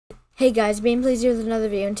Hey guys, Bame Playz here with another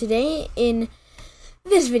video, and today in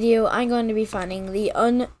this video I'm going to be finding the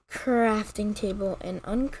uncrafting table and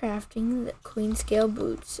uncrafting the queen scale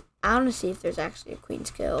boots. I want to see if there's actually a queen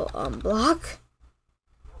scale block.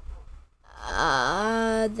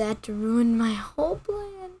 That ruined my whole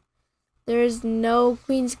plan. There is no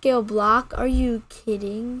queen scale block. Are you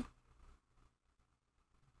kidding?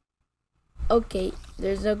 Okay,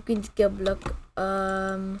 there's no queen scale block.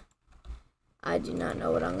 I do not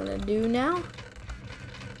know what I'm gonna do now,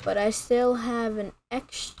 but I still have an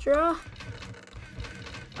extra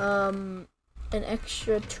two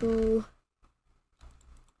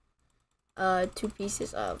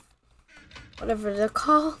pieces of whatever they're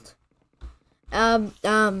called.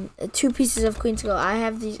 2 pieces of queen scale. I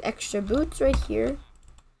have these extra boots right here,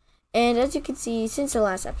 and as you can see, since the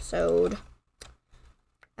last episode,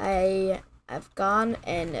 I've gone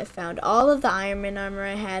and found all of the Iron Man armor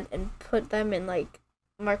I had and put them in like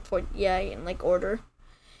Mark 4, in like order.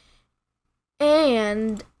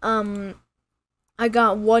 And I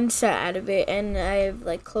got 1 set out of it, and I have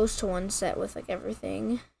like close to 1 set with like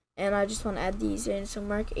everything. And I just want to add these in. So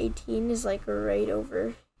Mark 18 is like right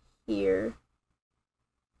over here.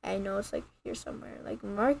 I know it's like here somewhere. Like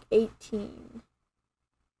Mark 18.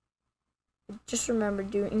 I just remember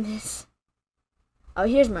doing this. Oh,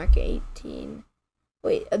 here's Mark 18.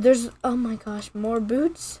 Wait, there's, oh my gosh, more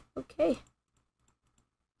boots? Okay.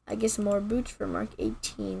 I guess more boots for Mark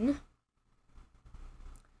 18.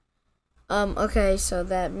 Okay, so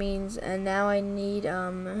that means, and now I need,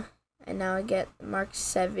 and now I get Mark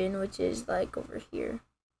 7, which is like over here.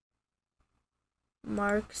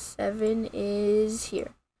 Mark 7 is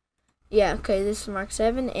here. Yeah, okay, this is Mark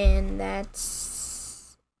 7, and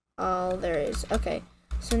that's all there is. Okay.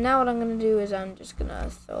 So now what I'm going to do is I'm just going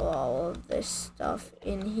to throw all of this stuff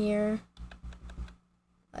in here.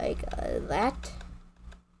 Like that.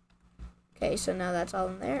 Okay, so now that's all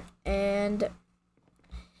in there. And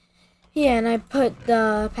yeah, and I put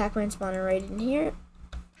the Pac-Man spawner right in here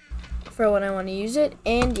for when I want to use it.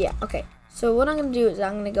 And yeah, okay. So what I'm going to do is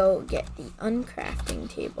I'm going to go get the uncrafting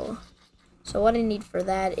table. So what I need for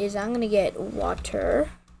that is I'm going to get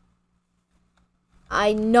water.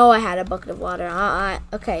 I know I had a bucket of water.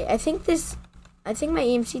 Okay, I think my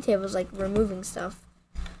EMC table is like removing stuff.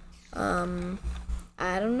 I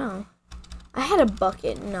don't know. I had a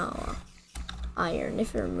bucket. No. Iron,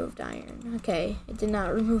 if it removed iron. Okay, it did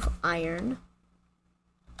not remove iron.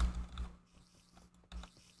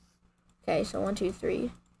 Okay, so 1, 2, 3.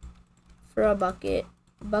 For a bucket.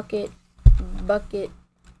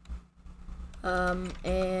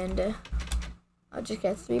 And I'll just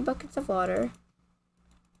get 3 buckets of water.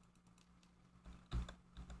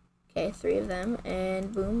 Okay, 3 of them,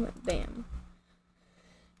 and boom, bam.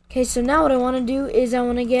 Okay, so now what I want to do is I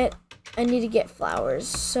need to get flowers.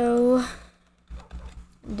 So,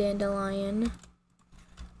 dandelion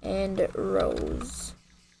and rose.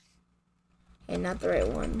 Okay, not the right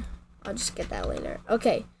one. I'll just get that later.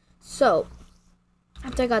 Okay, so,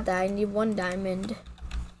 after I got that, I need 1 diamond.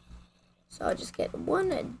 So I'll just get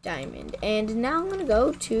 1 diamond. And now I'm going to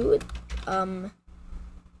go to,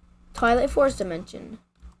 Twilight Forest Dimension.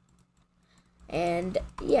 And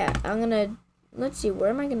yeah, I'm gonna, let's see,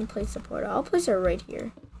 where am I gonna place the portal? I'll place it right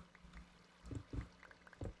here.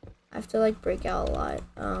 I have to like break out a lot,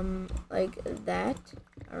 like that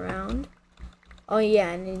around. Oh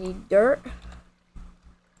yeah, and I need dirt.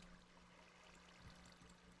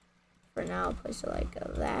 For now, I'll place it like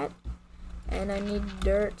that. And I need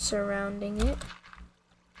dirt surrounding it.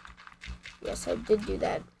 Yes, I did do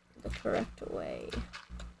that the correct way.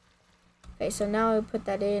 Okay, so now I put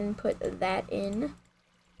that in, put that in,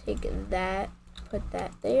 take that, put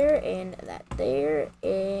that there, and that there,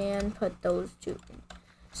 and put those 2 in.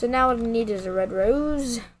 So now what I need is a red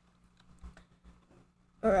rose,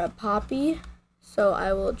 or a poppy, so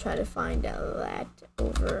I will try to find that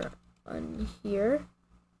over on here,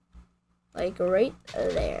 like right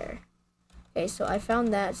there. Okay, so I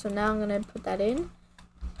found that, so now I'm going to put that in,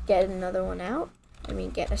 get another one out.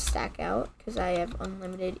 Get a stack out, because I have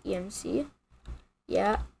unlimited EMC.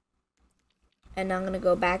 Yeah. And I'm going to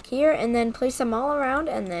go back here, and then place them all around,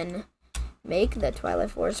 and then make the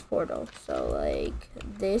Twilight Forest portal. So, like,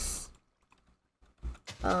 this.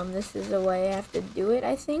 This is the way I have to do it,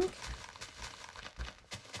 I think.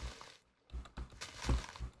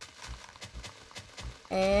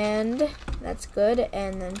 And that's good.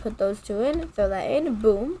 And then put those 2 in, throw that in,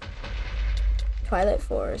 boom. Twilight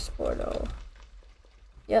Forest portal.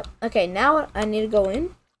 Yep. Okay, now I need to go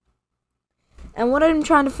in. And what I'm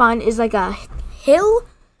trying to find is like a hill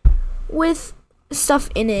with stuff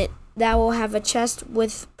in it that will have a chest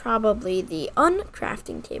with probably the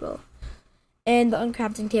uncrafting table. And the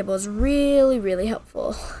uncrafting table is really, really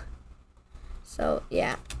helpful. So,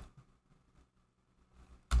 yeah.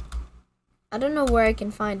 I don't know where I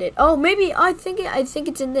can find it. Oh, maybe I think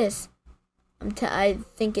it's in this. I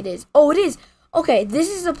think it is. Oh, it is. Okay, this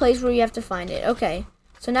is the place where you have to find it. Okay.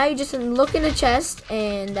 So now you just look in the chest,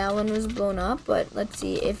 and that one was blown up, but let's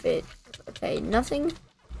see if it... Okay, nothing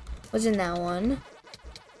was in that one.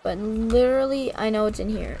 But literally, I know it's in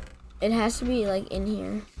here. It has to be, like, in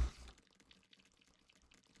here.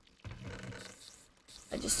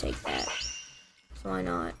 I just take that. So why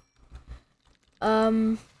not?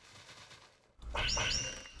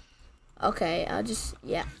 Okay, I'll just...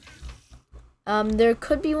 Yeah. There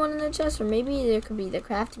could be one in the chest, or maybe there could be the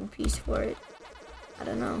crafting piece for it. I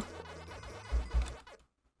don't know.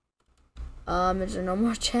 Is there no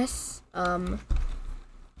more chests?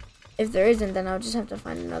 If there isn't, then I'll just have to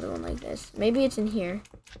find another one like this. Maybe it's in here.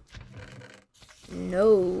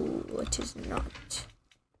 No, it is not.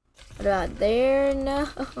 What about there? No.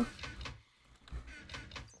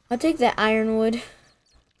 I'll take that ironwood.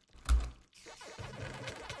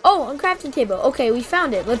 Oh, uncrafting table. Okay, we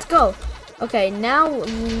found it. Let's go. Okay, now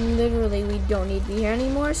literally we don't need to be here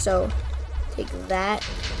anymore, so take that,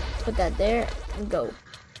 put that there, and go.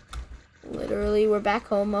 Literally, we're back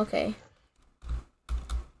home. Okay.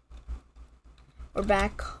 We're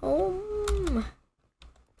back home.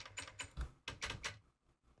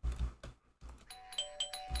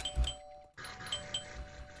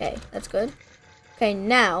 Okay, that's good. Okay,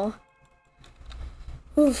 now.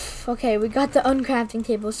 Oof, okay, we got the uncrafting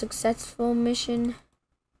table successful mission.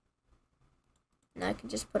 And I can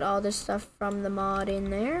just put all this stuff from the mod in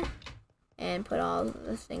there. And put all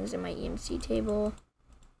the things in my EMC table.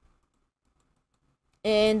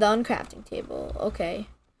 And the uncrafting table. Okay.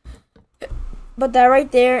 Put that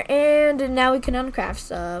right there. And now we can uncraft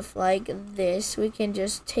stuff like this. We can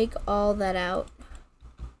just take all that out.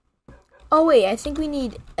 Oh wait, I think we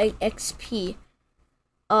need a XP.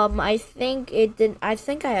 I think it didn't. I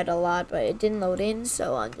think I had a lot, but it didn't load in.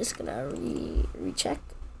 So I'm just gonna recheck.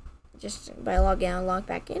 Just by logging out and log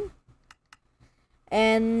back in.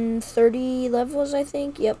 And 30 levels, I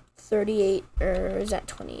think. Yep, 38, or is that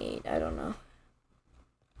 28? I don't know.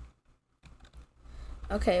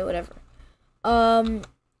 Okay, whatever.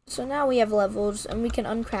 So now we have levels, and we can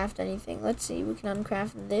uncraft anything. Let's see, we can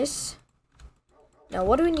uncraft this. Now,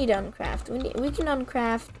 what do we need to uncraft? We can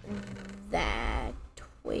uncraft that.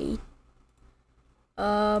 Wait.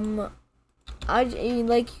 I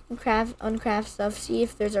like you can uncraft stuff. See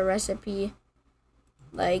if there's a recipe.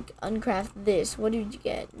 Like uncraft this. What did you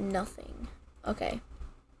get? Nothing. Okay.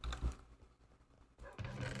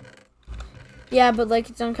 Yeah, but like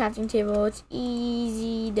it's uncrafting table. It's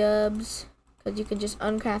easy dubs because you can just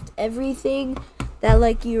uncraft everything that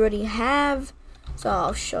like you already have. So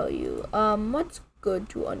I'll show you. What's good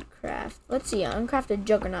to uncraft? Let's see. Uncraft a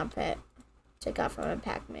juggernaut pet. Take out from a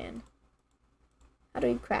Pac-Man. How do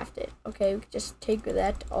we craft it? Okay, we can just take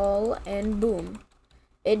that all and boom.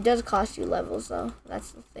 It does cost you levels though.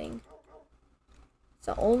 That's the thing. It's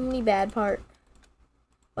the only bad part.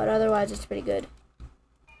 But otherwise it's pretty good.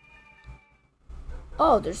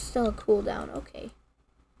 Oh, there's still a cooldown. Okay.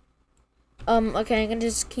 Okay, I'm gonna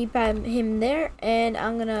just keep him there and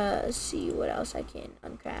I'm gonna see what else I can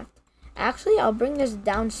uncraft. Actually, I'll bring this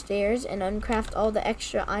downstairs and uncraft all the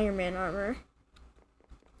extra Iron Man armor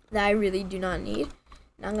that I really do not need.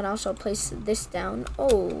 And I'm gonna also place this down.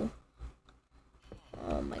 Oh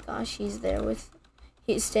my gosh, he's there with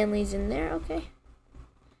Stanley's in there. Okay.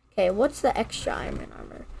 Okay, what's the extra Iron Man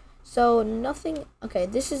armor? So nothing. Okay,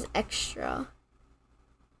 this is extra.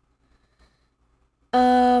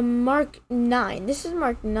 Mark 9. This is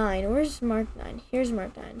Mark 9. Where's Mark 9? Here's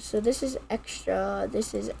Mark 9. So this is extra.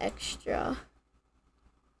 This is extra.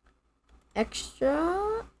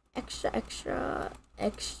 Extra. Extra. Extra.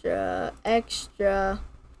 Extra. Extra.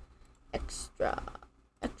 Extra.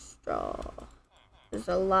 Extra. There's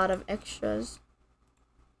a lot of extras.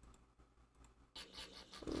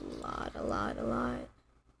 A lot.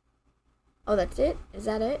 Oh, that's it? Is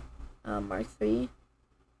that it? Mark 3.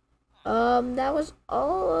 That was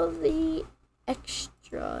all of the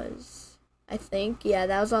extras, I think. Yeah,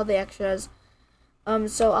 that was all the extras.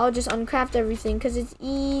 So I'll just uncraft everything because it's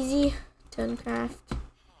easy to uncraft.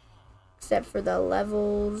 Except for the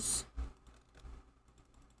levels.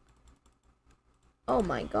 Oh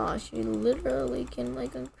my gosh, you literally can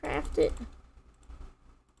like uncraft it.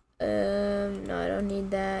 No, I don't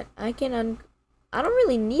need that. I don't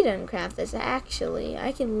really need to uncraft this actually.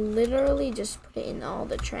 I can literally just put it in all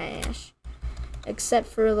the trash. Except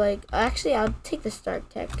for like, actually I'll take the start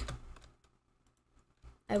tech.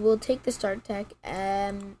 I will take the start tech.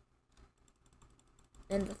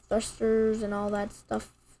 and the thrusters and all that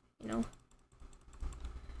stuff, you know.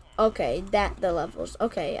 Okay, the levels.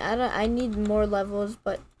 Okay, I need more levels,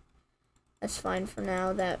 but that's fine for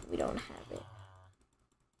now that we don't have it.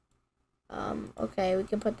 Okay, we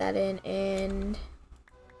can put that in, and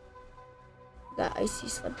got icy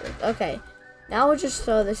slippers. Okay, now we'll just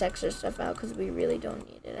throw this extra stuff out because we really don't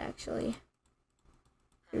need it, actually.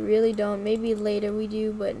 We really don't. Maybe later we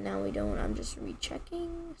do, but now we don't. I'm just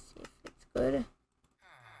rechecking, see if it's good.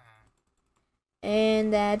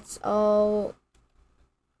 And that's all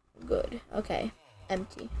good. Okay,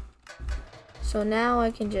 empty. So now I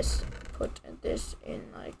can just put this in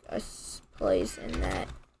like a place in that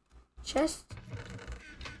chest.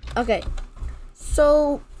 Okay,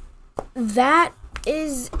 so that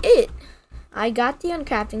is it. I got the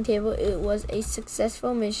uncrafting table. It was a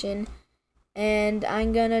successful mission, and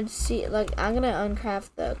I'm gonna uncraft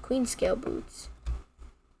the queen scale boots.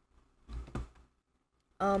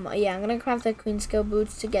 Yeah, I'm gonna craft the queen scale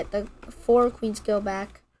boots to get the 4 queen scale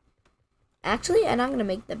back. Actually, and I'm gonna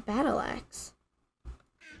make the battle axe.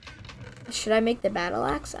 Should I make the battle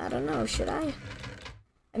axe? I don't know. Should I?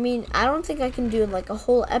 I mean, I don't think I can do like a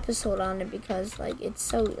whole episode on it because like it's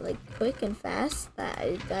so like quick and fast that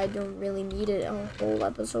I don't really need a whole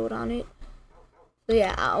episode on it. So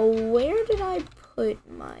yeah, where did I put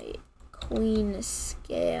my queen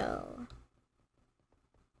scale?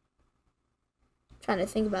 I'm trying to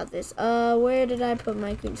think about this. Where did I put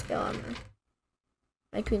my queen scale armor?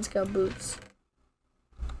 My queen scale boots.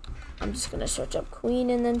 I'm just gonna search up queen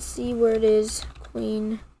and then see where it is.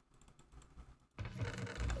 Queen.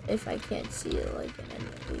 If I can't see it like in any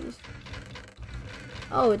of these.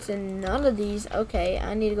 Oh, it's in none of these. Okay,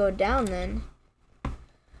 I need to go down then.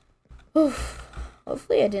 Oof.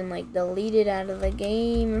 Hopefully I didn't like delete it out of the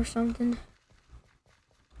game or something.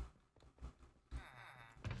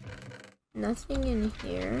 Nothing in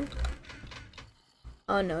here.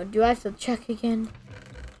 Oh no, do I have to check again?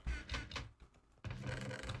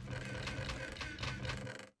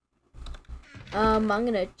 I'm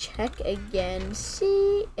gonna check again,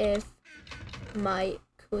 see if my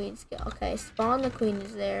queen scale. Okay, spawn the queen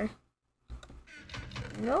is there.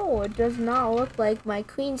 No, it does not look like my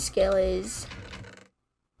queen scale is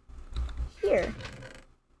here.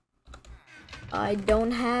 I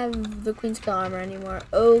don't have the queen scale armor anymore.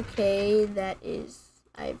 Okay, that is,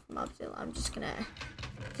 I have Mobzilla. I'm just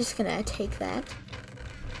gonna take that.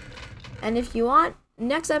 And if you want,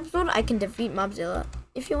 next episode I can defeat Mobzilla.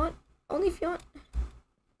 If you want. Only if you want.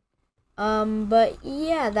 But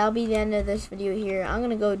yeah, that'll be the end of this video here. I'm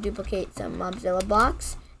gonna go duplicate some Mobzilla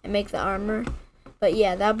blocks and make the armor. But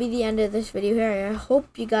yeah, that'll be the end of this video here. I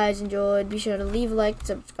hope you guys enjoyed. Be sure to leave a like,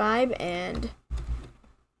 subscribe, and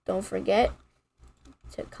don't forget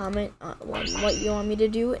to comment on what you want me to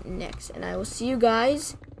do next. And I will see you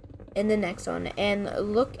guys in the next one. And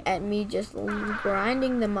look at me just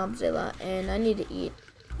grinding the Mobzilla, and I need to eat.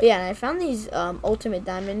 But yeah, I found these ultimate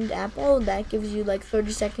diamond apple that gives you like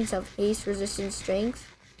 30 seconds of haste, resistance, strength,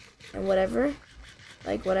 and whatever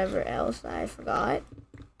else I forgot.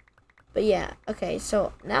 But yeah, okay,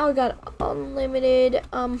 so now I got unlimited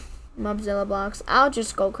Mobzilla blocks. I'll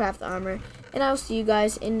just go craft the armor, and I'll see you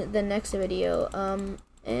guys in the next video.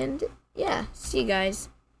 And yeah, see you guys.